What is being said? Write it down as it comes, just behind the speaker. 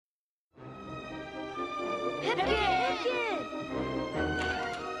There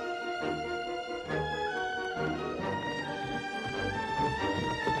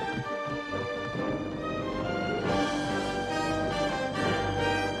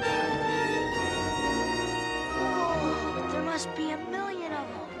must be a million of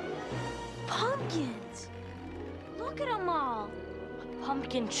them. Pumpkins. Look at them all. A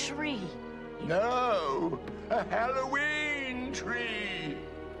pumpkin tree. No, a Halloween tree.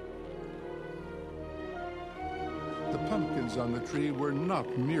 The pumpkins on the tree were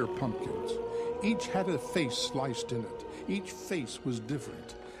not mere pumpkins. Each had a face sliced in it. Each face was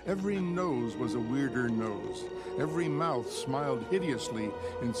different. Every nose was a weirder nose. Every mouth smiled hideously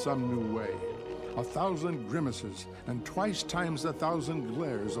in some new way. 1,000 grimaces and twice times 1,000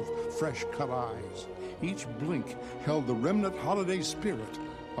 glares of fresh-cut eyes. Each blink held the remnant holiday spirit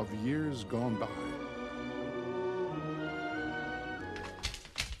of years gone by.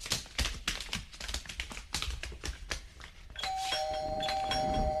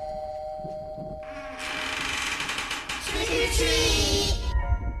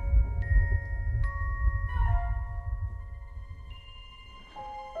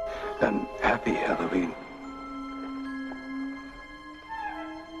 And happy Halloween.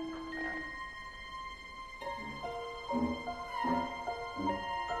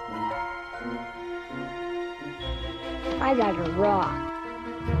 I gotta rock.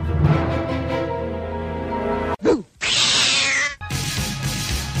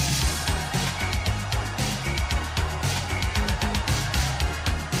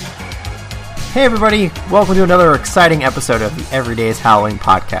 Hey everybody, welcome to another exciting episode of the Everyday's Halloween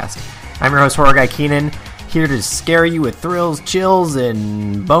podcast. I'm your host, Horror Guy Keenan, here to scare you with thrills, chills,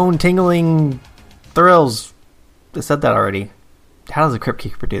 and bone-tingling thrills. I said that already. How does a Crypt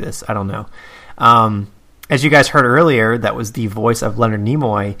Keeper do this? I don't know. As you guys heard earlier, that was the voice of Leonard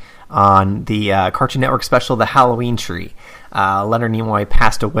Nimoy on the Cartoon Network special, The Halloween Tree. Leonard Nimoy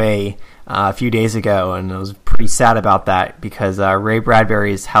passed away a few days ago, and I was pretty sad about that because Ray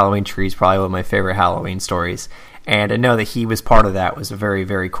Bradbury's Halloween Tree is probably one of my favorite Halloween stories. And to know that he was part of that was a very,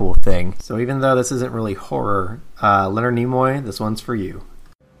 very cool thing. So even though this isn't really horror, Leonard Nimoy, this one's for you.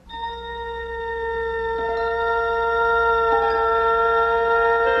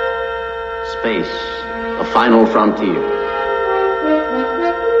 Space, the final frontier.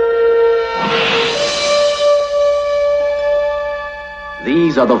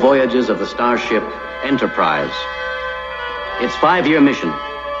 These are the voyages of the starship Enterprise. Its 5-year mission,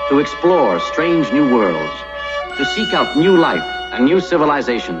 to explore strange new worlds, to seek out new life and new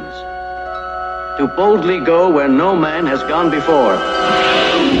civilizations, to boldly go where no man has gone before.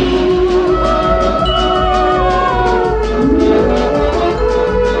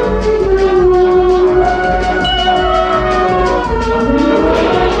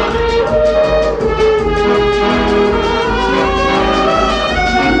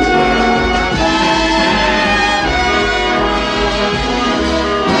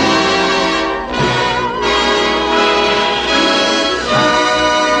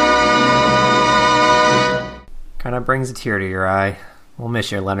 Kind of brings a tear to your eye. We'll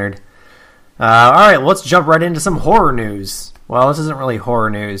miss you, Leonard. Alright, well, let's jump right into some horror news. Well, this isn't really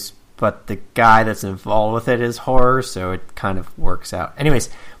horror news, but the guy that's involved with it is horror, so it kind of works out. Anyways,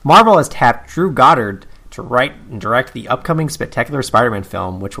 Marvel has tapped Drew Goddard to write and direct the upcoming Spectacular Spider-Man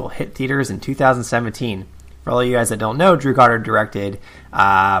film, which will hit theaters in 2017. For all of you guys that don't know, Drew Goddard directed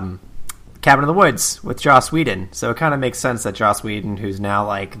Cabin in the Woods with Joss Whedon, so it kind of makes sense that Joss Whedon, who's now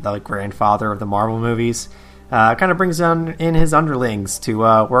like the grandfather of the Marvel movies, kind of brings in his underlings to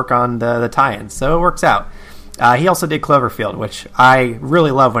work on the tie-ins, so it works out. He also did Cloverfield, which I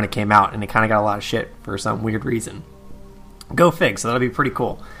really love when it came out, and it kind of got a lot of shit for some weird reason. Go fig, so that'll be pretty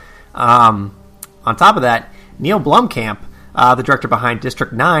cool. On top of that, Neil Blomkamp, the director behind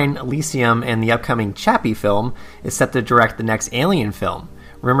District 9, Elysium, and the upcoming Chappie film, is set to direct the next Alien film.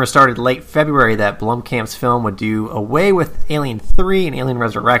 Rumors started late February that Blomkamp's film would do away with Alien 3 and Alien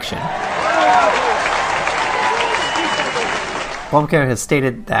Resurrection. Blomkamp has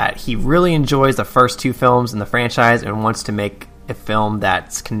stated that he really enjoys the first two films in the franchise and wants to make a film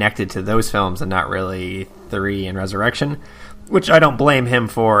that's connected to those films and not really 3 and Resurrection, which I don't blame him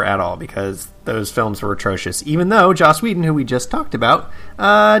for at all because those films were atrocious, even though Joss Whedon, who we just talked about,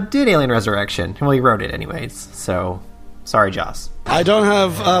 did Alien Resurrection. Well, he wrote it anyways, so sorry, Joss. I don't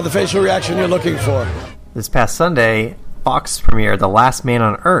have the facial reaction you're looking for. This past Sunday, Fox premiered The Last Man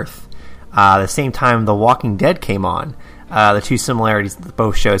on Earth, the same time The Walking Dead came on. The two similarities that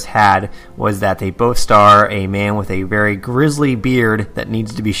both shows had was that they both star a man with a very grisly beard that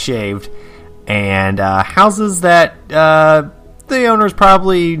needs to be shaved, and houses that the owners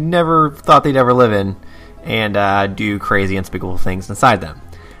probably never thought they'd ever live in. and do crazy, unspeakable things inside them.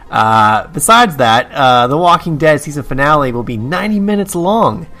 Besides that, The Walking Dead season finale will be 90 minutes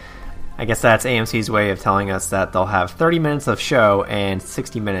long. I guess that's AMC's way of telling us that they'll have 30 minutes of show and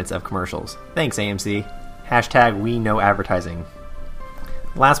 60 minutes of commercials. Thanks, AMC. Hashtag we know advertising.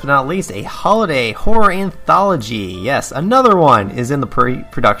 Last but not least, a holiday horror anthology. Yes, another one is in the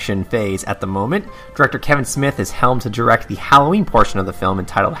pre-production phase at the moment. Director Kevin Smith is helmed to direct the Halloween portion of the film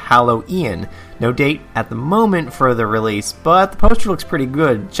entitled Hallow-Ian. No date at the moment for the release, but the poster looks pretty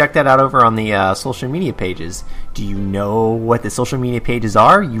good. Check that out over on the social media pages. Do you know what the social media pages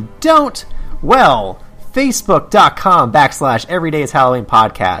are? You don't? Well,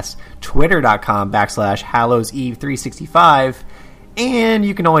 Facebook.com/EverydayIsHalloweenPodcast, Twitter.com/HallowsEve365, and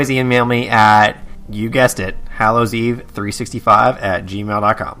you can always email me at, you guessed it,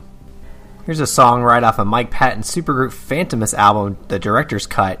 HallowsEve365@gmail.com. Here's a song right off of Mike Patton's supergroup Phantomus album, the director's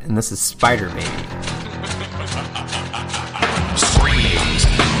cut, and this is Spider Baby. Screams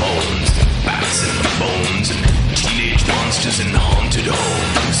and moans, bats and bones, and teenage monsters in haunted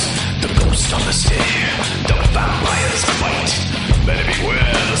homes. The ghost on the stair, the vampires fight. Better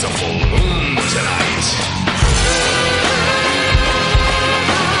beware, there's a full moon tonight.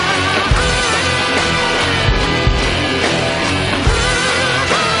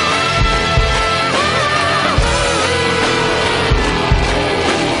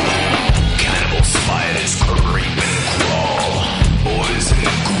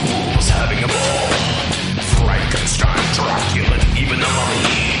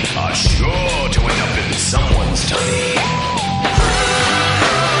 Sure to end up in someone's tummy.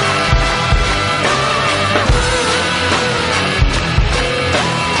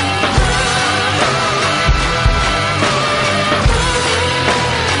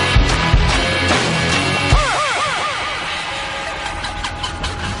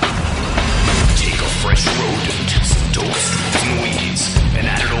 Take a fresh rodent, some toast and weeds, and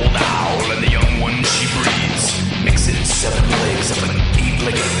add an old owl and the young one she breeds. Mix in 7 legs of an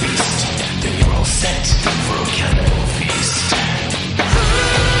 8-legged beast. Then you're all set for a cannibal feast.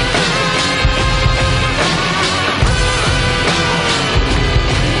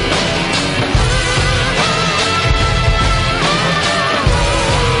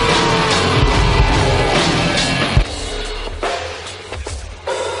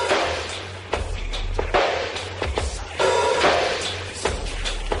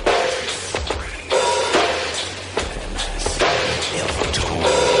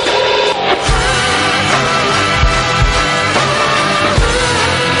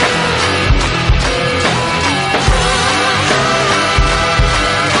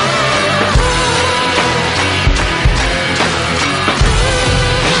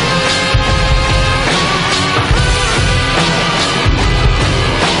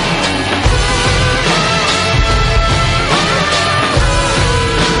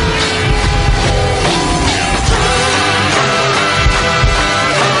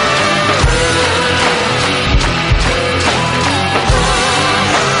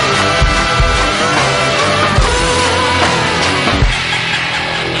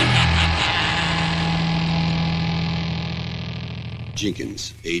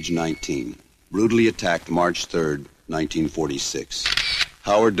 Jenkins, age 19, brutally attacked March 3rd, 1946.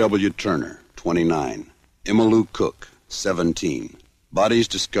 Howard W. Turner, 29. Emmylou Cook, 17. Bodies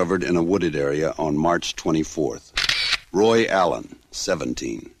discovered in a wooded area on March 24th. Roy Allen,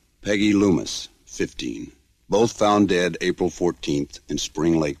 17. Peggy Loomis, 15. Both found dead April 14th in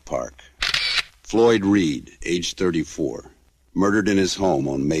Spring Lake Park. Floyd Reed, age 34. Murdered in his home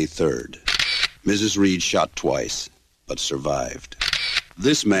on May 3rd. Mrs. Reed shot twice, but survived.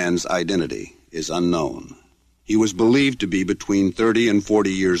 This man's identity is unknown. He was believed to be between 30 and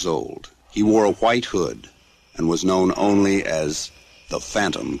 40 years old. He wore a white hood and was known only as the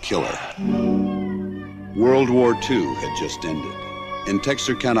Phantom Killer. World War II had just ended. In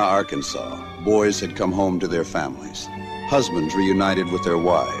Texarkana, Arkansas, boys had come home to their families. Husbands reunited with their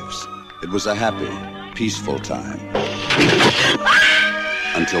wives. It was a happy, peaceful time.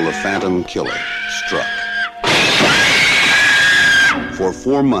 Until the Phantom Killer struck. For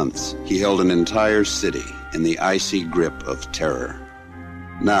 4 months, he held an entire city in the icy grip of terror.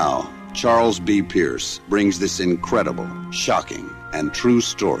 Now, Charles B. Pierce brings this incredible, shocking, and true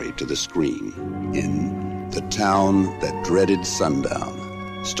story to the screen in The Town That Dreaded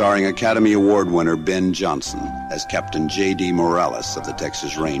Sundown, starring Academy Award winner Ben Johnson as Captain J.D. Morales of the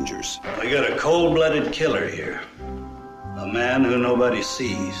Texas Rangers. We got a cold-blooded killer here. A man who nobody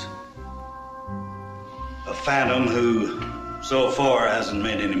sees. A phantom who, so far, hasn't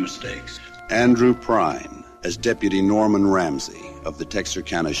made any mistakes. Andrew Prine as Deputy Norman Ramsey of the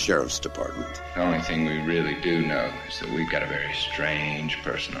Texarkana Sheriff's Department. The only thing we really do know is that we've got a very strange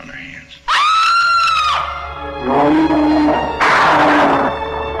person on our hands.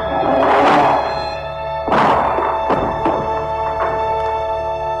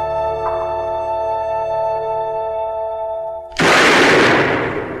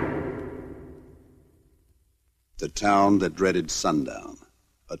 The Town That Dreaded Sundown.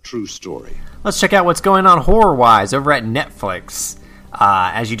 A true story. Let's check out what's going on horror-wise over at Netflix.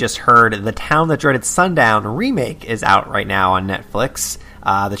 As you just heard, The Town That Dreaded Sundown remake is out right now on Netflix.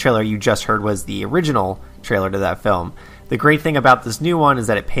 The trailer you just heard was the original trailer to that film. The great thing about this new one is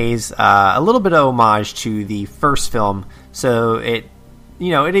that it pays a little bit of homage to the first film, so it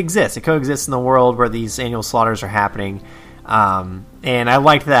exists. It coexists in the world where these annual slaughters are happening, and I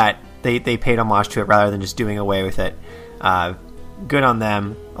liked that they paid homage to it rather than just doing away with it. Good on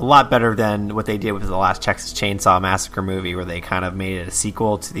them. A lot better than what they did with the last Texas Chainsaw Massacre movie, where they kind of made it a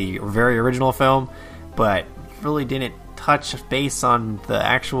sequel to the very original film, but really didn't touch base on the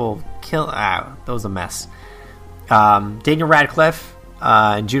actual kill. That was a mess. Daniel Radcliffe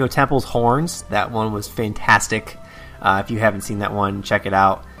and Juno Temple's Horns. That one was fantastic. If you haven't seen that one, check it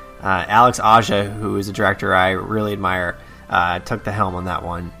out. Alex Aja, who is a director I really admire, took the helm on that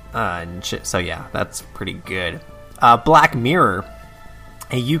one. So yeah, that's pretty good. Black Mirror,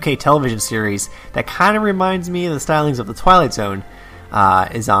 a UK television series that kind of reminds me of the stylings of The Twilight Zone,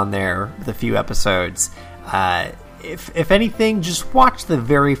 is on there with a few episodes. If anything, just watch the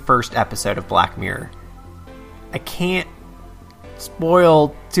very first episode of Black Mirror. I can't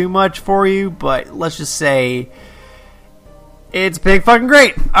spoil too much for you, but let's just say it's big fucking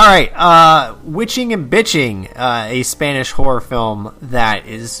great. Alright, Witching and Bitching, a Spanish horror film that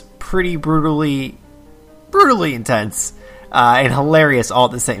is pretty brutally intense and hilarious all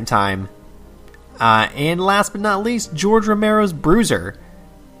at the same time. And last but not least, George Romero's Bruiser.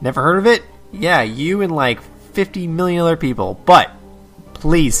 Never heard of it? Yeah, you and like 50 million other people. But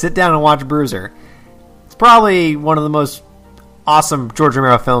please sit down and watch Bruiser. It's probably one of the most awesome George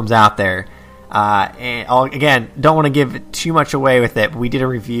Romero films out there. And again, don't want to give too much away with it, but we did a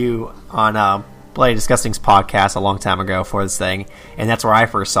review on Bloody Disgusting's podcast a long time ago for this thing, and that's where I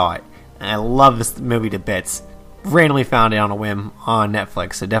first saw it. And I love this movie to bits. Randomly found it on a whim on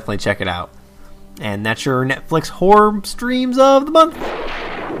Netflix, so definitely check it out. And that's your Netflix horror streams of the month.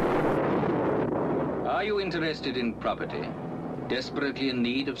 Are you interested in property? Desperately in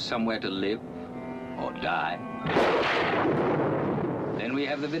need of somewhere to live? Or die? Then we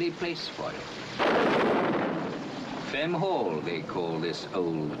have the very place for you. Femme Hall, they call this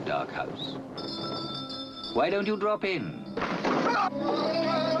old dark house. Why don't you drop in?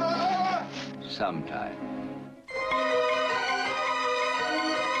 Sometime.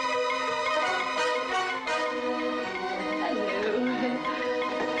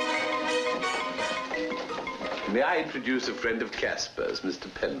 May I introduce a friend of Casper's, Mr.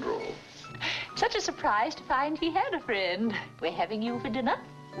 Pendrell? Such a surprise to find he had a friend. We're having you for dinner.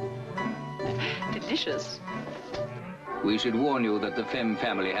 Delicious. We should warn you that the Femme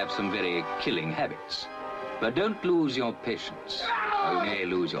family have some very killing habits. But don't lose your patience. You may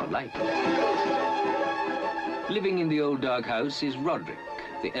lose your life. Living in the old dark house is Roderick,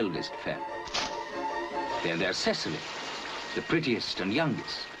 the eldest Femme. Then there's Cecily, the prettiest and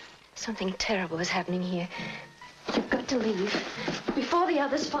youngest. Something terrible is happening here. You've got to leave before the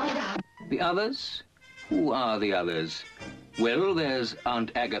others find out. The others? Who are the others? Well, there's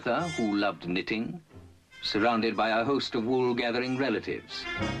Aunt Agatha, who loved knitting, surrounded by a host of wool-gathering relatives.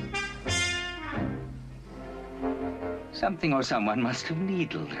 Something or someone must have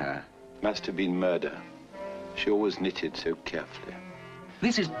needled her. Must have been murder. She always knitted so carefully.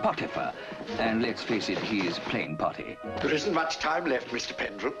 This is Potiphar, and let's face it, he is plain potty. There isn't much time left, Mr.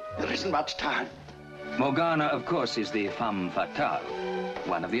 Pendrell. There isn't much time. Morgana, of course, is the femme fatale,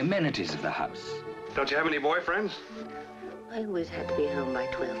 one of the amenities of the house. Don't you have any boyfriends? I always had to be home by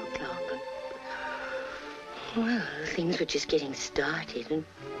 12 o'clock. Well, things were just getting started, and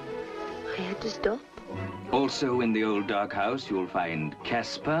I had to stop. Also in the old dark house, you'll find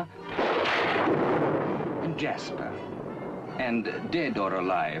Casper and Jasper. And dead or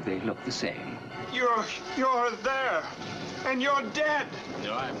alive, they look the same. You're there, and you're dead.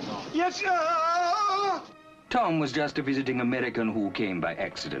 No, I'm not. Yes, Tom was just a visiting American who came by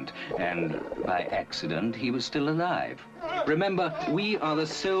accident, and by accident, he was still alive. Remember, we are the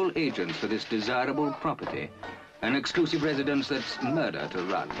sole agents for this desirable property, an exclusive residence that's murder to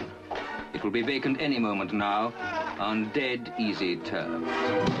run. It will be vacant any moment now, on dead easy terms.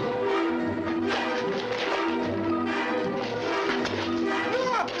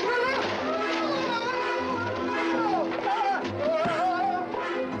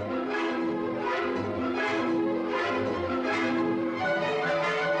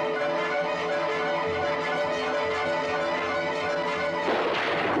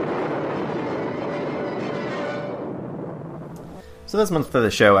 So this month for the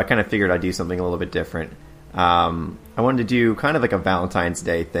show, I kind of figured I'd do something a little bit different. I wanted to do kind of like a Valentine's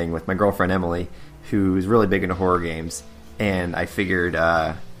Day thing with my girlfriend Emily, who's really big into horror games, and I figured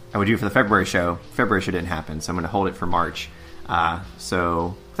I would do it for the February show. February show didn't happen, so I'm going to hold it for March.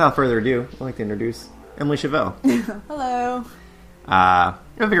 So without further ado, I'd like to introduce Emily Chevelle. Hello. I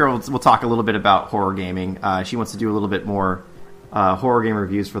figure we'll talk a little bit about horror gaming. She wants to do a little bit more horror game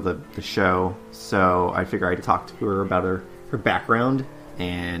reviews for the show, so I figure I'd talk to her about her background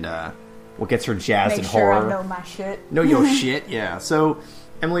and what gets her jazzed in horror. Make sure I know my shit. Know your shit, yeah. So,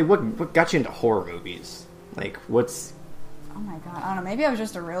 Emily, what got you into horror movies? Like, what's... Oh my god, I don't know. Maybe I was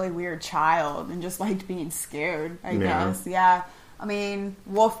just a really weird child and just liked being scared, I guess. Yeah. I mean,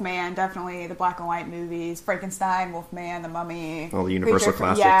 Wolfman, definitely the black and white movies. Frankenstein, Wolfman, The Mummy. All the Universal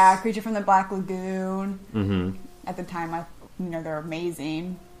classics. Yeah, Creature from the Black Lagoon. Mm-hmm. At the time, they're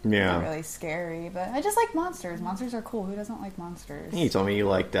amazing. Yeah. They're really scary, but I just like monsters. Monsters are cool. Who doesn't like monsters? You told me you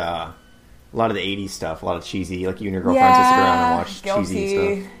liked a lot of the 80s stuff, a lot of cheesy, like you and your girlfriends just sit around and watch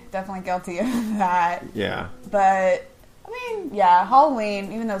cheesy stuff. Definitely guilty of that. Yeah. But, I mean, yeah,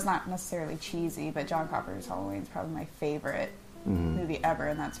 Halloween, even though it's not necessarily cheesy, but John Carpenter's Halloween is probably my favorite movie ever,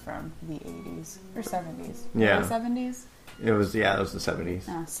 and that's from the 80s or 70s. Yeah. The 70s? It was the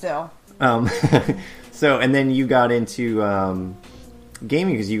 70s. Still. So, and then you got into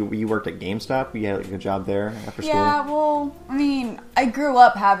gaming because you worked at GameStop. You had like a job there after school. Yeah, well, I mean, I grew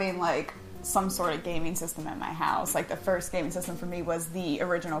up having like some sort of gaming system at my house. Like the first gaming system for me was the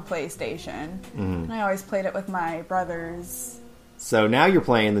original PlayStation. Mm-hmm. And I always played it with my brothers. So now you're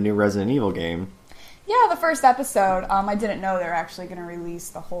playing the new Resident Evil game. Yeah, the first episode. I didn't know they were actually going to release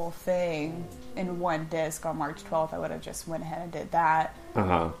the whole thing in one disc on March 12th. I would have just went ahead and did that.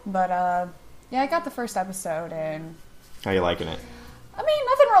 But yeah, I got the first episode, and how you liking it? I mean,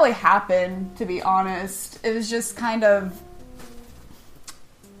 nothing really happened, to be honest. It was just kind of...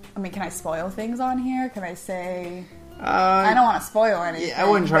 I mean, can I spoil things on here? Can I say... I don't want to spoil anything. Yeah, I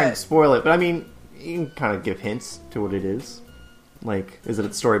wouldn't try and spoil it, but I mean, you can kind of give hints to what it is. Like, is it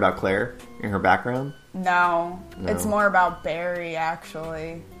a story about Claire and her background? No. It's more about Barry,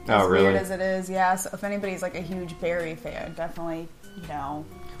 actually. As weird as it is, yeah. So if anybody's like a huge Barry fan, definitely,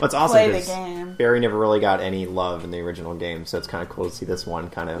 What's awesome play the is game. Barry never really got any love in the original game, so it's kind of cool to see this one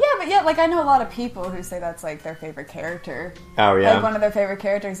kind of... Yeah, but like I know a lot of people who say that's like their favorite character. Oh, yeah? Like one of their favorite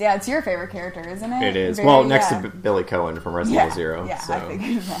characters. Yeah, it's your favorite character, isn't it? It is. Barry, well, next to Billy Cohen from Resident Evil Zero. Yeah, so. I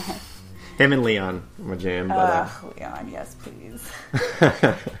figured that. Him and Leon, my jam. Leon, yes, please.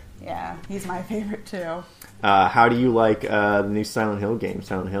 Yeah, he's my favorite too. How do you like the new Silent Hill game,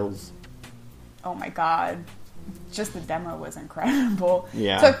 Silent Hills? Oh my god. Just the demo was incredible.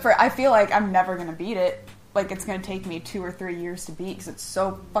 Yeah. I feel like I'm never going to beat it. Like, it's going to take me 2 or 3 years to beat because it's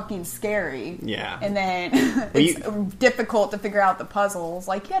so fucking scary. Yeah. And then it's difficult to figure out the puzzles.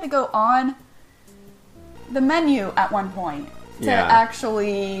 Like, you had to go on the menu at one point to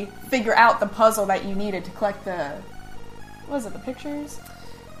actually figure out the puzzle that you needed to collect the... What was it, the pictures?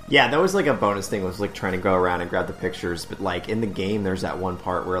 Yeah, that was like a bonus thing, was like trying to go around and grab the pictures, but like in the game there's that one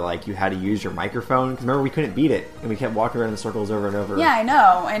part where like you had to use your microphone, because remember we couldn't beat it, and we kept walking around in circles over and over. Yeah, I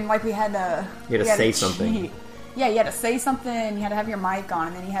know, and like we had to... You had to say something. Yeah, you had to say something, you had to have your mic on,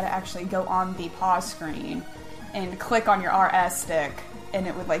 and then you had to actually go on the pause screen and click on your RS stick, and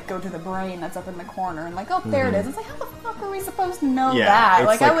it would like go to the brain that's up in the corner, and like, oh, there it is. It's like, how the fuck are we supposed to know that?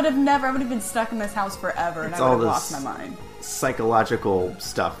 Like I would have been stuck in this house forever, and I would have lost my mind. Psychological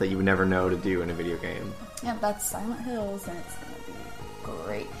stuff that you would never know to do in a video game. Yeah, that's Silent Hills, and it's going to be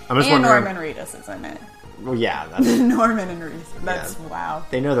great. I'm just and wondering... Norman Reedus is in it. Well, yeah. That's... Norman and Reedus. That's, wow.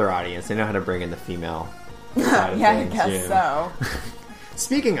 They know their audience. They know how to bring in the female side of things. I guess so.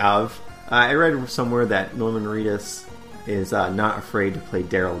 Speaking of, I read somewhere that Norman Reedus is not afraid to play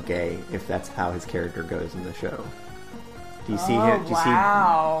Daryl Gay, if that's how his character goes in the show. Do you see him?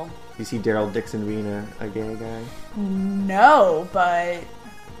 Wow. Do you see Daryl Dixon being a gay guy? No, but...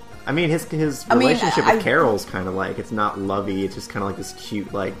 I mean, his relationship with Carol's kind of like, it's not lovey, it's just kind of like this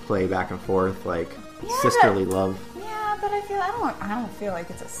cute, like, play back and forth, like, sisterly love. Yeah, but I don't feel like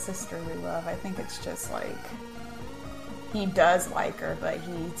it's a sisterly love. I think it's just like, he does like her, but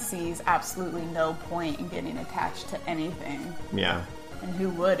he sees absolutely no point in getting attached to anything. Yeah. And who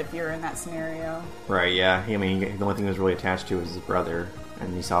would if you're in that scenario? Right, yeah. I mean, the only thing he was really attached to was his brother,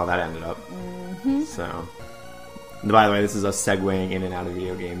 and you saw how that ended up. Mm-hmm. So... By the way, this is us segueing in and out of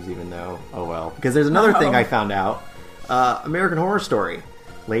video games, even though, oh well. Because there's another thing I found out. American Horror Story.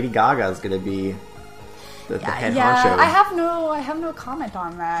 Lady Gaga is going to be the head honcho. I have no comment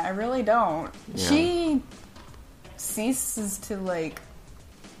on that. I really don't. Yeah. She ceases to, like,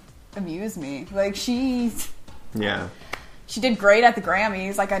 amuse me. Like, she she did great at the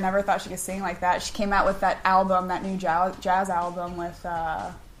Grammys. Like, I never thought she could sing like that. She came out with that album, that new jazz album with,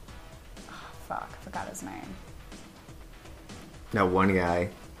 I forgot his name. That one guy.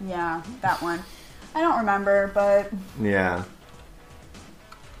 Yeah, that one. I don't remember, but... Yeah.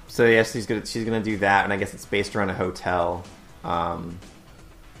 So, yes, she's gonna do that, and I guess it's based around a hotel. Well,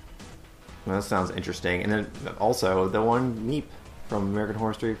 that sounds interesting. And then, also, the one Meep from American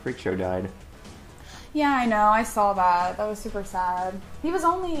Horror Story Freak Show died. Yeah, I know. I saw that. That was super sad. Was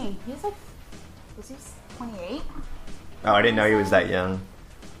he 28? Oh, I didn't know he was that young.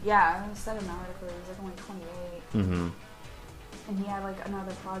 Yeah, it said in the article he was like only 28. Mm-hmm. And he had like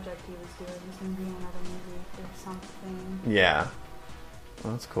another project he was doing. He was going to be in another movie or something. Yeah.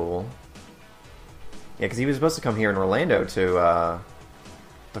 Well, that's cool. Yeah, because he was supposed to come here in Orlando to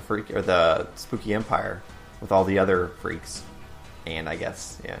the Spooky Empire with all the other freaks. And I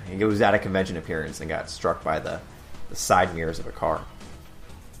guess, yeah, he was at a convention appearance and got struck by the side mirrors of a car.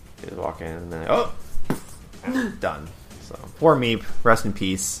 He was walking and then, done. So, poor Meep. Rest in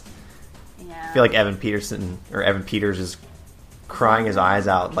peace. Yeah. I feel like Evan Peters is crying his eyes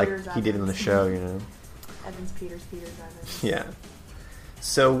out like he did in the show, you know? Peters. Yeah.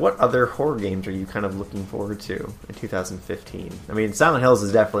 So, what other horror games are you kind of looking forward to in 2015? I mean, Silent Hills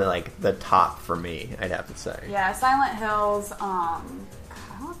is definitely like the top for me, I'd have to say. Yeah, Silent Hills. I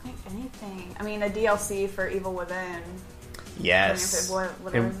don't think anything. I mean, the DLC for Evil Within. Yes.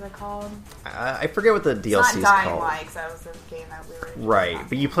 Whatever is it called? I forget what the DLC is called. It's not Dying Light, because that was the game that we were. Right,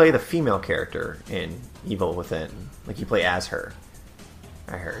 but you play the female character in Evil Within. Like, you play as her.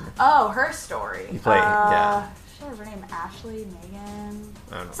 I heard. Oh, her story. You play, yeah. Should I have her name? Ashley, Megan?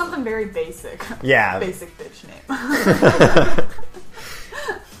 I don't know. Something very basic. Yeah. Basic bitch name.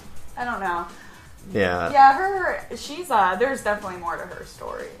 I don't know. Yeah. Yeah, she's, there's definitely more to her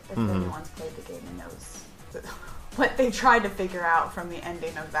story. If anyone's played the game and knows what they tried to figure out from the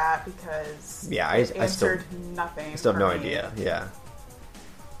ending of that, because I still nothing. I still have no me. idea. Yeah.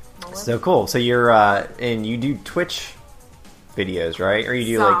 So cool. So you're, and you do Twitch videos, right? Or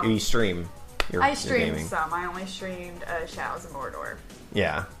you do, like, you stream I streamed gaming. some. I only streamed Shadows of Mordor.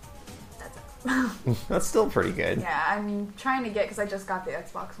 Yeah. That's it. That's still pretty good. Yeah, I'm trying to get, because I just got the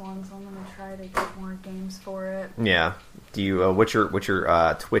Xbox One, so I'm going to try to get more games for it. Yeah. Do you, what's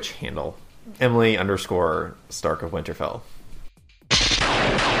your Twitch handle? Emily_Stark of Winterfell.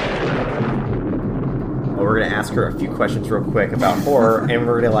 Well, we're going to ask her a few questions real quick about horror, and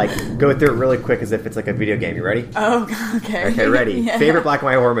we're going to go through it really quick as if it's like a video game. You ready? Oh, okay. Okay, ready. Yeah. Favorite black and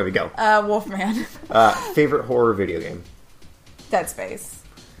white horror movie? Go. Wolfman. Favorite horror video game? Dead Space.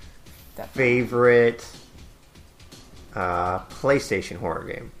 Definitely. Favorite PlayStation horror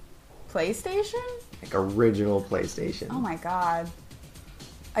game? PlayStation? Like original PlayStation. Oh my god.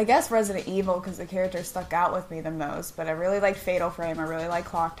 I guess Resident Evil, because the character stuck out with me the most, but I really like Fatal Frame, I really like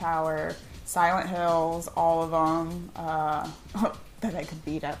Clock Tower, Silent Hills, all of them, that I could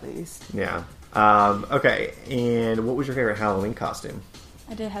beat at least. Yeah. Okay, and what was your favorite Halloween costume?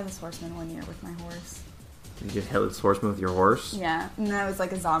 I did Headless Horseman one year with my horse. You did Headless Horseman with your horse? Yeah, and then I was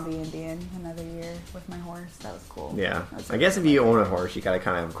like a zombie Indian another year with my horse. That was cool. Yeah. I guess if you own a horse, you gotta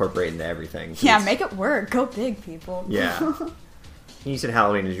kind of incorporate into everything. Yeah, make it work. Go big, people. Yeah. You said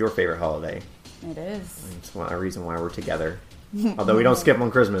Halloween is your favorite holiday. It is. It's a reason why we're together. Although we don't skip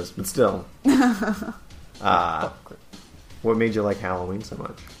on Christmas, but still. What made you like Halloween so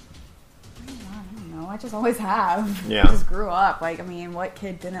much? I don't know. I just always have. Yeah. I just grew up. Like, I mean, what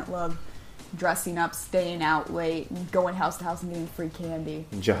kid didn't love dressing up, staying out late, and going house to house and getting free candy?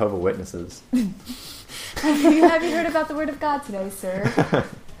 Jehovah's Witnesses. Have you heard about the Word of God today, sir?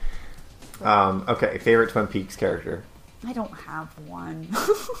 Okay, favorite Twin Peaks character? I don't have one.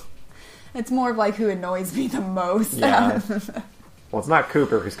 It's more of like who annoys me the most. Yeah. Well, it's not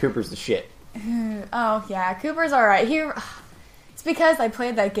Cooper, because Cooper's the shit. Oh, yeah. Cooper's alright. It's because I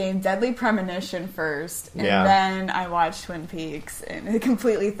played that game Deadly Premonition first, and then I watched Twin Peaks, and it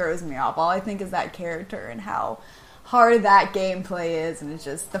completely throws me off. All I think is that character and how hard that gameplay is, and it's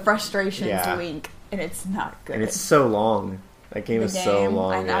just the frustrations link, and it's not good. And it's so long. That game is so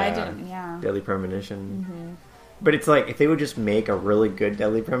long. I didn't, Deadly Premonition. Mm-hmm. But it's like, if they would just make a really good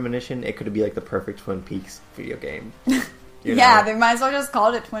Deadly Premonition, it could be like the perfect Twin Peaks video game. You know? They might as well just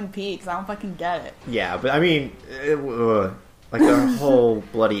call it Twin Peaks. I don't fucking get it. Yeah, but I mean, like the whole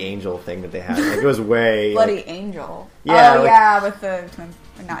Bloody Angel thing that they had, like, it was way... Bloody Angel? Yeah. Oh, yeah, with the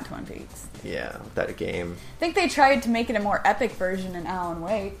not Twin Peaks. Yeah, that game. I think they tried to make it a more epic version in Alan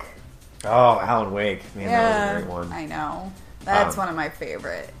Wake. Oh, Alan Wake. Man, that was a great one. I know. That's one of my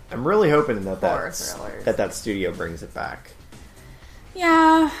favorite. I'm really hoping that that studio brings it back.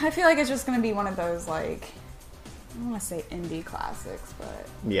 Yeah, I feel like it's just going to be one of those, like, I want to say indie classics, but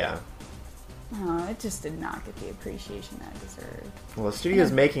Yeah. it just did not get the appreciation that it deserved. Well, the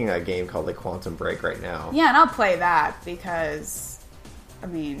studio's making a game called like Quantum Break right now. Yeah, and I'll play that because, I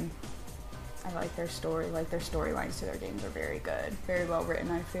mean, I like their story. Like their storylines to their games are very good, very well written.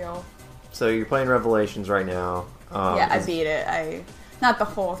 I feel. So you're playing Revelations right now. Yeah, I beat it. Not the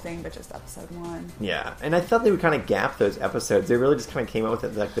whole thing, but just episode 1. Yeah, and I thought they would kind of gap those episodes. They really just kind of came out with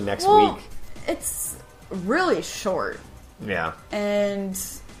it like the next Well, week. It's really short. Yeah. And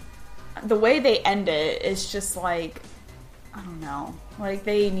the way they end it is just like, I don't know. Like,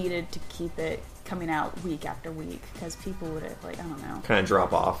 they needed to keep it coming out week after week because people would have, like, I don't know. Kind of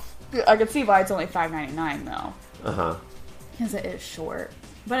drop off. I could see why it's only $5.99 though. Uh-huh. Because it is short.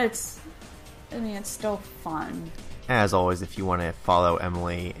 But it's still fun. As always, if you want to follow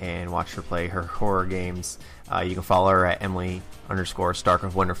Emily and watch her play her horror games, you can follow her at Emily_Stark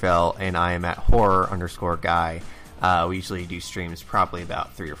of Winterfell, and I am at horror_guy. We usually do streams probably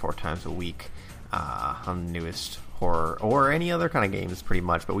about 3 or 4 times a week on the newest horror or any other kind of games pretty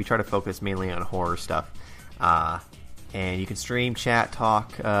much, but we try to focus mainly on horror stuff. And you can stream, chat,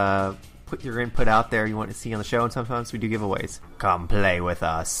 talk, put your input out there you want to see on the show, and sometimes we do giveaways. Come play with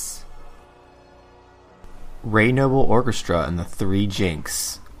us. Ray Noble Orchestra and the Three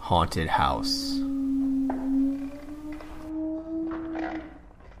Jinx, Haunted House.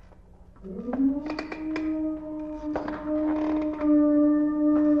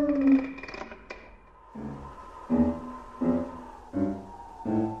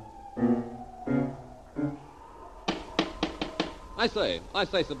 I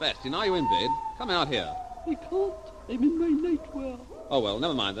say, Sebastian, are you in bed? Come out here. I can't. I'm in my nightwear. Oh, well,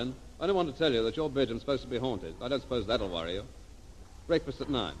 never mind then. I don't want to tell you that your bedroom's supposed to be haunted. I don't suppose that'll worry you. Breakfast at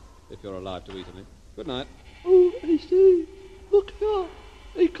 9, if you're alive to eat any. Good night. Oh, I say, look here.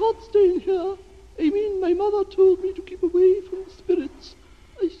 I can't stay in here. I mean, my mother told me to keep away from the spirits.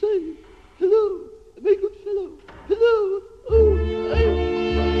 I say, hello, my good fellow. Hello. Oh,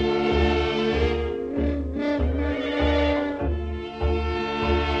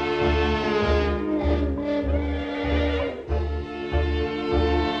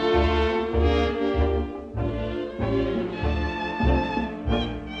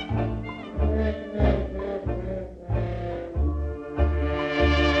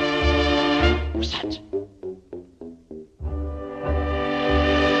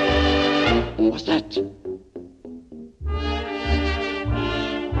 What's that?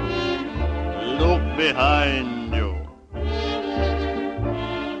 Look behind you.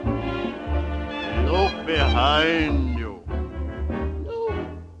 Look behind you.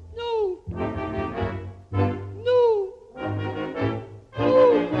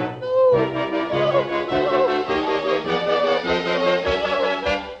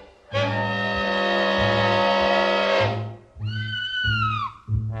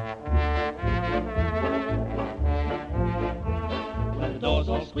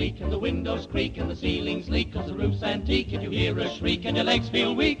 And the windows creak and the ceilings leak 'cause the roof's antique. If you hear a shriek and your legs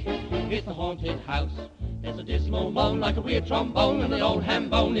feel weak, it's the haunted house. There's a dismal moan like a weird trombone, and the old ham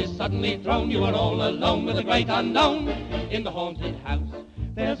bone is suddenly thrown. You are all alone with the great unknown in the haunted house.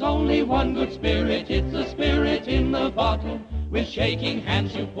 There's only one good spirit, it's the spirit in the bottle. With shaking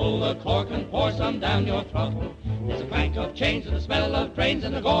hands you pull the cork and pour some down your throttle. There's a clank of chains and the smell of drains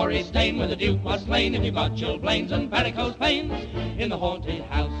and a gory stain where the Duke was slain. If you've got chilblains and varicose veins in the haunted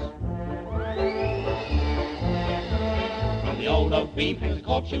house. From the old oak beam hangs a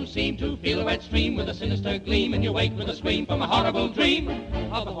corpse you seem to feel a wet stream with a sinister gleam, and you wake with a scream from a horrible dream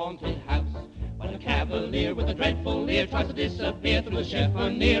of the haunted house. When a cavalier with a dreadful leer tries to disappear through the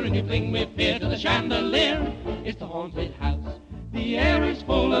chiffonier, and you cling with fear to the chandelier, it's the haunted house. The air is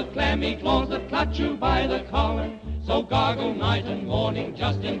full of clammy claws that clutch you by the collar, so gargle night and morning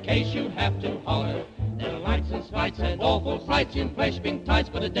just in case you have to holler. There are lights and sprites and awful frights in flesh-pink tights,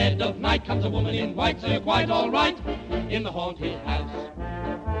 but at dead of night comes a woman in white, so you're quite all right in the haunted house.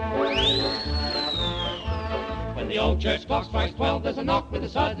 When the old church clock strikes 12, there's a knock with a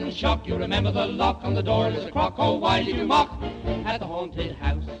sudden shock. You remember the lock on the door, and there's a crock. Oh, why did you mock at the haunted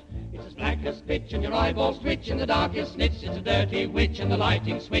house? It's as black as pitch, and your eyeballs twitch in the darkest snitch. It's a dirty witch, and the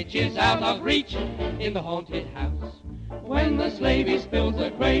lighting switch is out of reach in the haunted house. When the slavey spills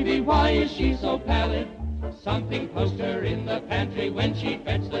the gravy, why is she so pallid? Something posed her in the pantry when she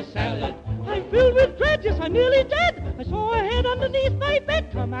fetched the salad. I'm filled with dread, yes, I'm nearly dead. I saw a head underneath my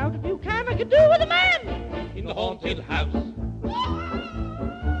bed. Come out if you can, I could do with a man in the haunted house.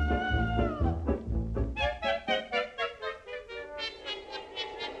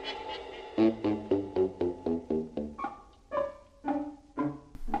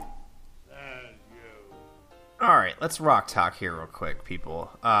 Alright, let's rock talk here real quick, people.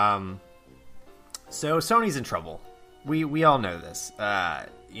 So Sony's in trouble. We all know this.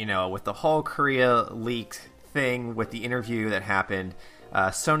 With the whole Korea leak thing, with the interview that happened,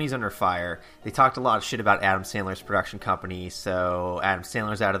 Sony's under fire. They talked a lot of shit about Adam Sandler's production company, so Adam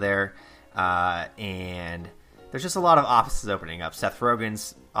Sandler's out of there. And there's just a lot of offices opening up. Seth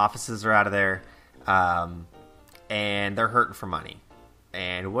Rogen's offices are out of there. And they're hurting for money.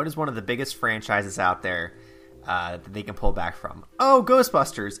 And what is one of the biggest franchises out there that they can pull back from? Oh,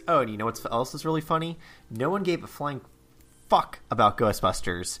 Ghostbusters. Oh, and you know what else is really funny? No one gave a flying fuck about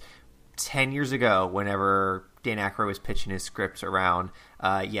Ghostbusters 10 years ago whenever Dan Aykroyd was pitching his script around.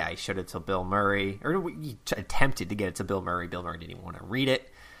 He showed it to Bill Murray. Or he attempted to get it to Bill Murray. Bill Murray didn't even want to read it.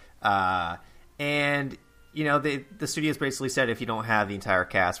 And, the studios basically said, if you don't have the entire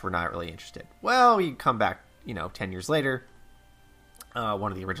cast, we're not really interested. Well, you come back, 10 years later.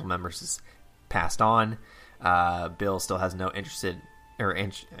 One of the original members has passed on. Bill still has no interest in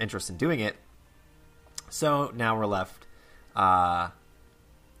doing it. So now we're left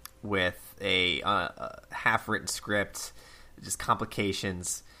with a half-written script, just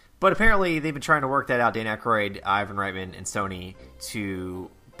complications. But apparently they've been trying to work that out, Dan Aykroyd, Ivan Reitman, and Sony, to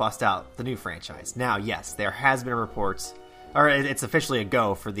bust out the new franchise. Now, yes, there has been reports, or it's officially a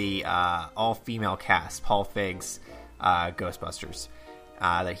go for the all-female cast, Paul Feig's Ghostbusters,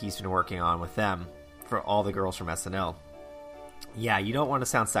 that he's been working on with them for all the girls from SNL. Yeah, you don't want to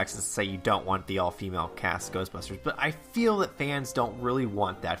sound sexist and say you don't want the all-female cast Ghostbusters, but I feel that fans don't really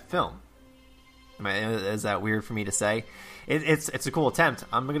want that film. Is that weird for me to say? It's a cool attempt.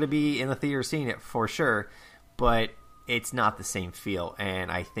 I'm going to be in the theater seeing it for sure, but it's not the same feel,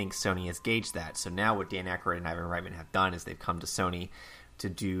 and I think Sony has gauged that. So now what Dan Aykroyd and Ivan Reitman have done is they've come to Sony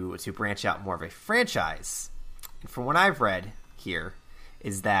to branch out more of a franchise. And from what I've read here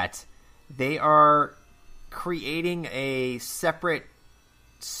is that they are creating a separate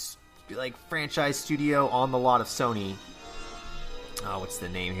franchise studio on the lot of Sony. What's the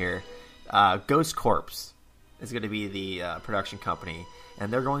name here? Ghost Corps is going to be the production company,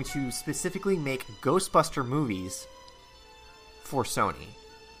 and they're going to specifically make Ghostbuster movies for Sony.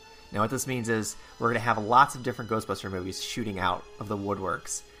 Now what this means is we're going to have lots of different Ghostbuster movies shooting out of the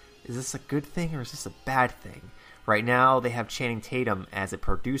woodworks. Is this a good thing or is this a bad thing? Right now they have Channing Tatum as a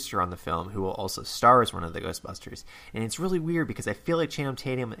producer on the film who will also star as one of the Ghostbusters. And it's really weird because I feel like Channing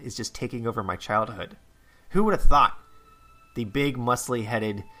Tatum is just taking over my childhood. Who would have thought the big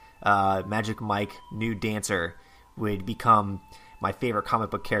muscly-headed Magic Mike nude dancer would become my favorite comic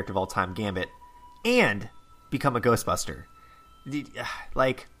book character of all time, Gambit, and become a Ghostbuster? The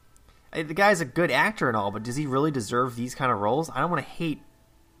guy's a good actor and all, but does he really deserve these kind of roles? I don't want to hate.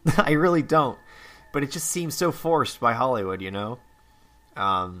 I really don't. But it just seems so forced by Hollywood, So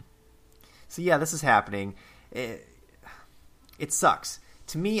yeah, this is happening. It sucks.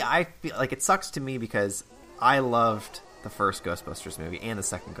 To me, I feel like it sucks to me because I loved the first Ghostbusters movie and the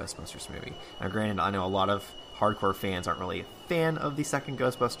second Ghostbusters movie. Now, granted, I know a lot of hardcore fans aren't really a fan of the second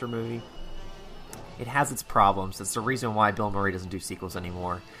Ghostbuster movie. It has its problems. That's the reason why Bill Murray doesn't do sequels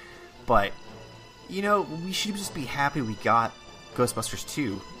anymore. But, we should just be happy we got Ghostbusters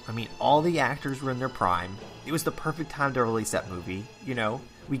 2. I mean, all the actors were in their prime. It was the perfect time to release that movie.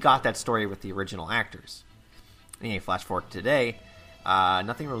 We got that story with the original actors. Anyway, flash forward to today.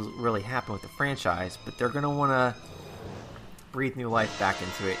 Nothing really happened with the franchise, but they're going to want to breathe new life back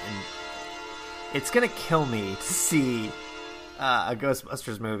into it. And it's going to kill me to see a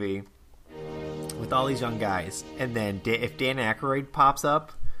Ghostbusters movie with all these young guys, and then if Dan Aykroyd pops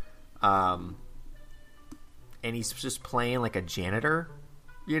up, and he's just playing like a janitor,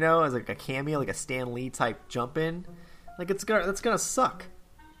 as like a cameo, like a Stan Lee type jump in, that's gonna suck.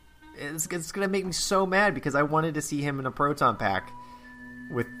 It's gonna make me so mad because I wanted to see him in a proton pack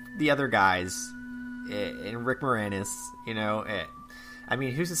with the other guys and Rick Moranis. I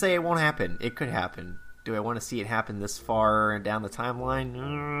mean, who's to say it won't happen? It could happen. Do I want to see it happen this far down the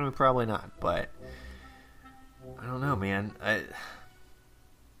timeline? Probably not, but I don't know, man.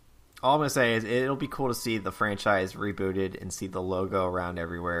 All I'm going to say is it'll be cool to see the franchise rebooted and see the logo around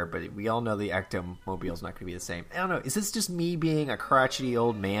everywhere, but we all know the Ecto-Mobile's not going to be the same. I don't know. Is this just me being a crotchety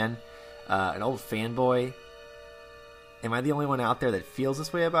old man, an old fanboy? Am I the only one out there that feels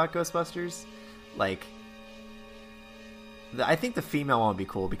this way about Ghostbusters? I think the female one would be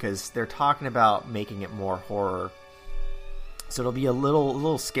cool because they're talking about making it more horror. So it'll be a little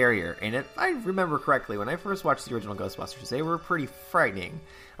scarier. And if I remember correctly, when I first watched the original Ghostbusters, they were pretty frightening.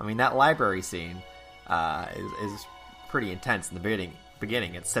 I mean, that library scene is pretty intense in the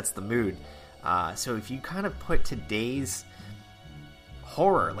beginning. It sets the mood. So if you kind of put today's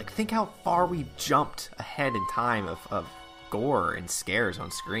horror. Like, think how far we've jumped ahead in time of gore and scares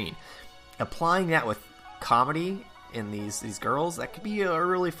on screen. Applying that with comedy in these girls, that could be a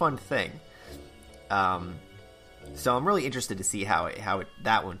really fun thing. So I'm really interested to see how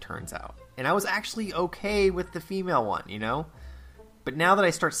that one turns out. And I was actually okay with the female one, you know? But now that I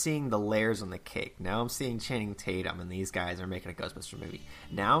start seeing the layers on the cake, now I'm seeing Channing Tatum and these guys are making a Ghostbuster movie.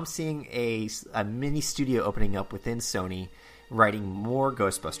 Now I'm seeing a mini studio opening up within Sony, writing more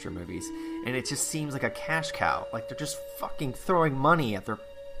Ghostbuster movies. And it just seems like a cash cow. Like, they're just fucking throwing money at their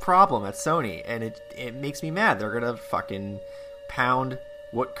problem at Sony. And it makes me mad. They're gonna fucking pound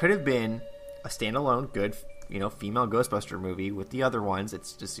what could have been a standalone good, you know, female Ghostbuster movie with the other ones.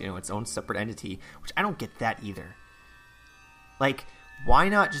 It's just, you know, its own separate entity, which I don't get that either. Like, why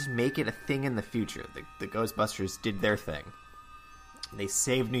not just make it a thing in the future? The Ghostbusters did their thing. They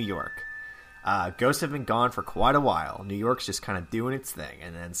saved New York. Ghosts have been gone for quite a while. New York's just kind of doing its thing,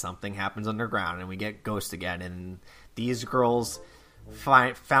 and then something happens underground, and we get Ghosts again, and these girls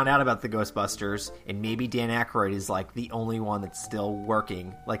found out about the Ghostbusters, and maybe Dan Aykroyd is, like, the only one that's still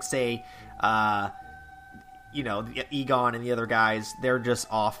working. Like, say, you know, Egon and the other guys, they're just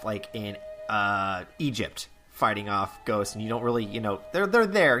off, like, in Egypt, fighting off ghosts, and you don't really, you know, they're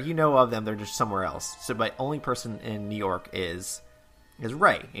there, you know of them, they're just somewhere else. So, but only person in New York is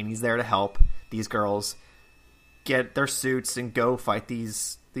Ray, and he's there to help these girls get their suits and go fight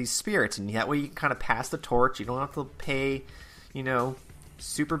these spirits, and that way you can kind of pass the torch. You don't have to pay, you know,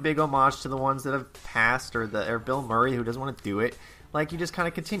 super big homage to the ones that have passed, or Bill Murray who doesn't want to do it. Like, you just kind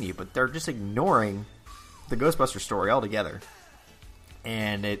of continue, but they're just ignoring the Ghostbuster story altogether.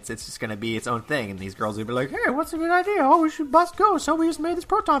 And it's just going to be its own thing. And these girls will be like, hey, what's a good idea? Oh, we should bust ghosts. So we just made this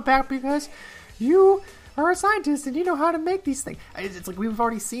proton pack because you are a scientist and you know how to make these things. It's like, we've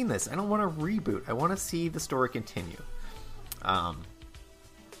already seen this. I don't want to reboot. I want to see the story continue. And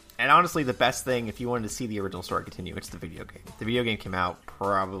honestly, the best thing, if you wanted to see the original story continue, it's the video game. The video game came out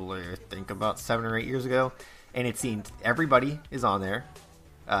probably, I think, about 7 or 8 years ago. And it seemed everybody is on there.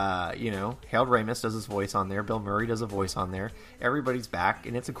 You know, Harold Ramis does his voice on there. Bill Murray does a voice on there. Everybody's back,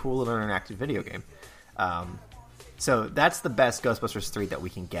 and it's a cool little interactive video game. So that's the best Ghostbusters 3 that we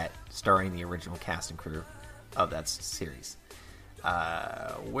can get, starring the original cast and crew of that series.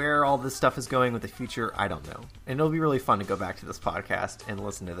 Where all this stuff is going with the future, I don't know. And it'll be really fun to go back to this podcast and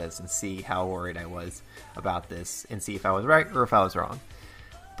listen to this and see how worried I was about this and see if I was right or if I was wrong.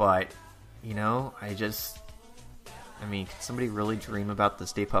 But, you know, I mean, can somebody really dream about the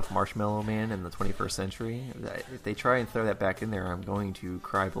Stay Puft Marshmallow Man in the 21st century? If they try and throw that back in there, I'm going to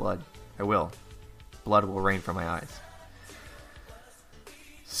cry blood. I will. Blood will rain from my eyes.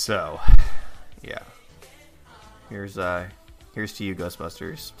 So, yeah. Here's to you,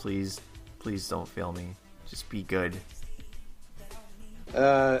 Ghostbusters. Please don't fail me. Just be good.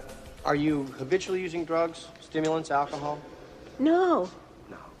 Are you habitually using drugs, stimulants, alcohol? No.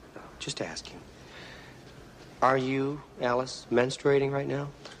 No. Just asking. Are you, Alice, menstruating right now?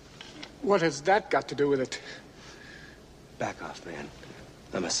 What has that got to do with it? Back off, man.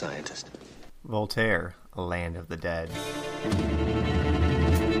 I'm a scientist. Voltaire, A Land of the Dead.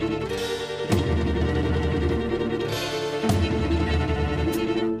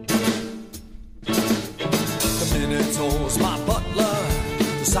 The Minotaur's my butler,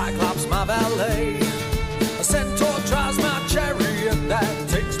 the Cyclops my valet, a centaur drives my chariot that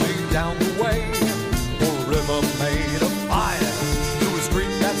takes me down the way. River made of fire through a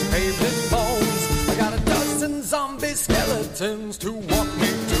street that's paved in bones. I got a dozen zombie skeletons to walk me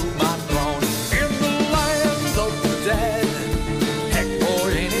to my throne. In the land of the dead, heck boy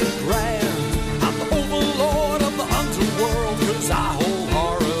ain't it grand. I'm the overlord of the underworld, 'cause I hold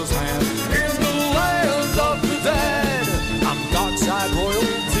horror's hand. In the land of the dead, I'm dark side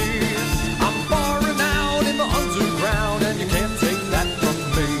royalty. I'm far renowned in the underground, and you can't take that from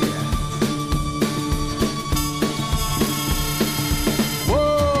me.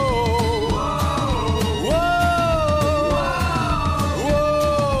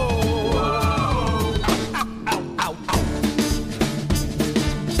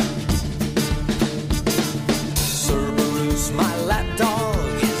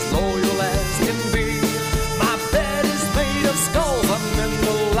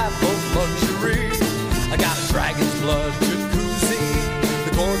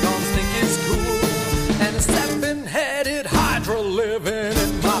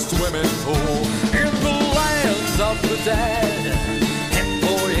 Dead. Heck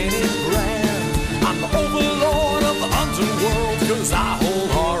boy, ain't it grand? I'm the overlord of the underworld, 'cause I hold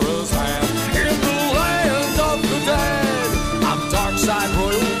horror's hand. In the land of the dead, I'm dark side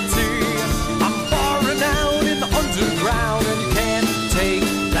royalty. I'm far renowned in the underground, and you can't take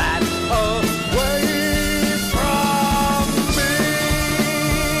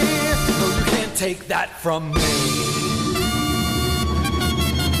take that from me.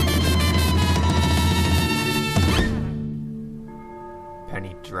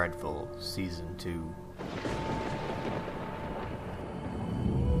 Penny Dreadful Season 2.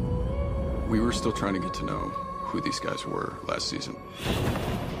 We were still trying to get to know who these guys were last season.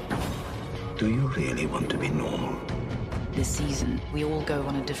 Do you really want to be normal? This season, we all go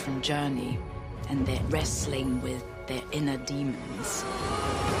on a different journey, and they're wrestling with their inner demons.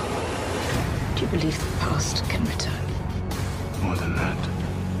 Do you believe the past can return? More than that,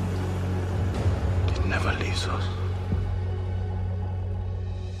 it never leaves us.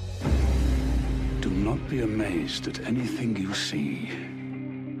 Do not be amazed at anything you see.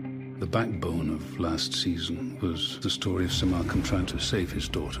 The backbone of last season was the story of Sir Malcolm trying to save his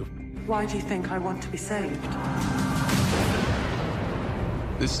daughter. Why do you think I want to be saved?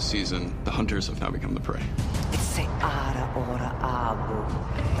 This season, the hunters have now become the prey.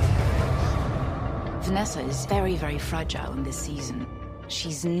 Vanessa is very, very fragile in this season.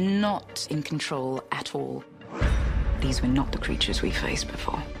 She's not in control at all. These were not the creatures we faced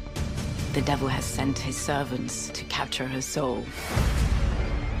before. The devil has sent his servants to capture her soul.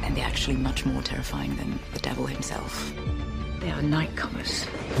 And they're actually much more terrifying than the devil himself. They are nightcomers.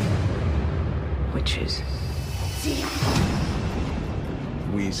 Witches.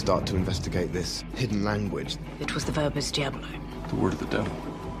 We start to investigate this hidden language. It was the Verbus Diablo. The word of the devil.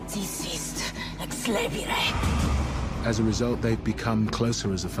 As a result, they've become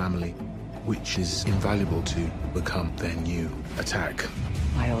closer as a family, which is invaluable to become their new attack.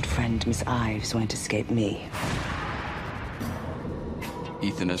 My old friend, Miss Ives, won't escape me.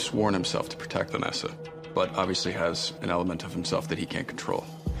 Ethan has sworn himself to protect Vanessa, but obviously has an element of himself that he can't control.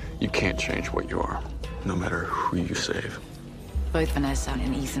 You can't change what you are, no matter who you save. Both Vanessa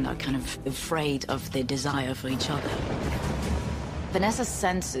and Ethan are kind of afraid of their desire for each other. Vanessa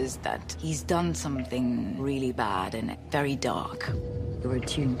senses that he's done something really bad and very dark. We're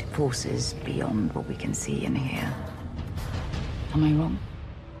attuned to forces beyond what we can see and hear. Am I wrong?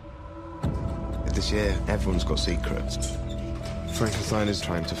 This year, everyone's got secrets. Frankenstein is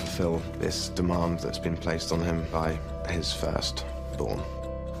trying to fulfill this demand that's been placed on him by his firstborn.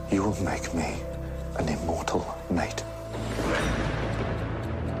 You will make me an immortal mate.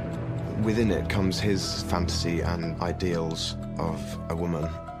 Within it comes his fantasy and ideals of a woman,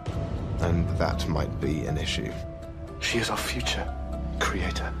 and that might be an issue. She is our future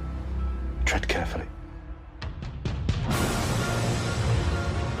creator. Tread carefully.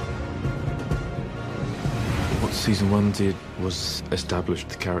 What Season 1 did was establish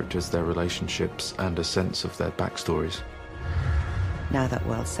the characters, their relationships, and a sense of their backstories. Now that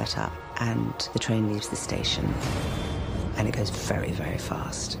world's set up, and the train leaves the station, and it goes very, very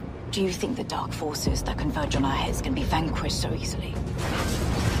fast. Do you think the dark forces that converge on our heads can be vanquished so easily?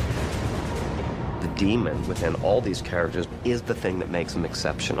 The demon within all these characters is the thing that makes them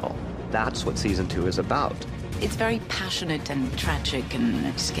exceptional. That's what Season 2 is about. It's very passionate and tragic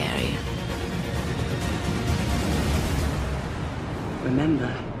and scary.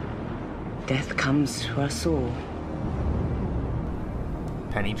 Remember, death comes to us all.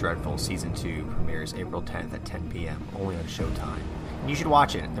 Penny Dreadful Season 2 premieres April 10th at 10 p.m. only on Showtime. And you should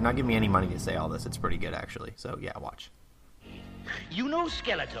watch it. They're not giving me any money to say all this. It's pretty good, actually. So, yeah, watch. You know,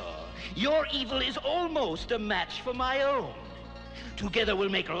 Skeletor, your evil is almost a match for my own. Together we'll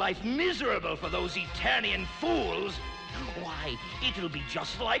make life miserable for those Eternian fools. Why, it'll be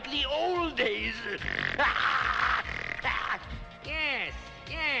just like the old days.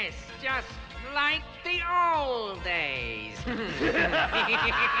 Yes, just like the old days.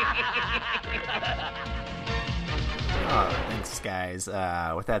 Oh, thanks, guys.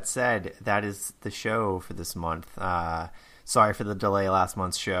 With that said, that is the show for this month. Sorry for the delay last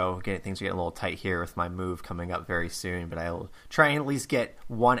month's show. Things are getting a little tight here with my move coming up very soon, but I'll try and at least get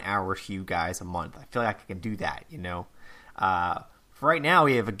 1 hour for you guys a month. I feel like I can do that, you know. For right now,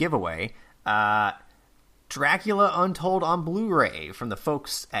 we have a giveaway. Dracula Untold on Blu-ray from the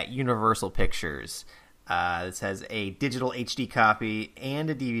folks at Universal Pictures. This has a digital HD copy and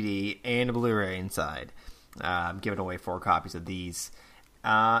a DVD and a Blu-ray inside. I'm giving away 4 copies of these.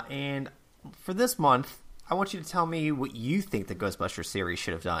 And for this month, I want you to tell me what you think the Ghostbusters series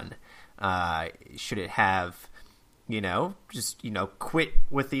should have done. Should it have, quit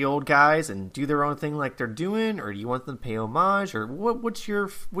with the old guys and do their own thing like they're doing? Or do you want them to pay homage? Or what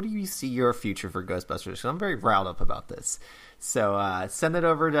do you see your future for Ghostbusters? 'Cause I'm very riled up about this. So send it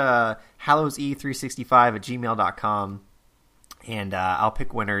over to hallowse365@gmail.com. And I'll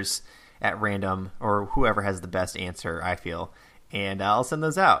pick winners at random, or whoever has the best answer, I feel. And I'll send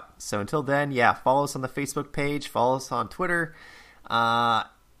those out. So until then, follow us on the Facebook page, follow us on Twitter.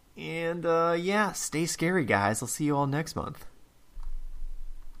 And, stay scary, guys. I'll see you all next month.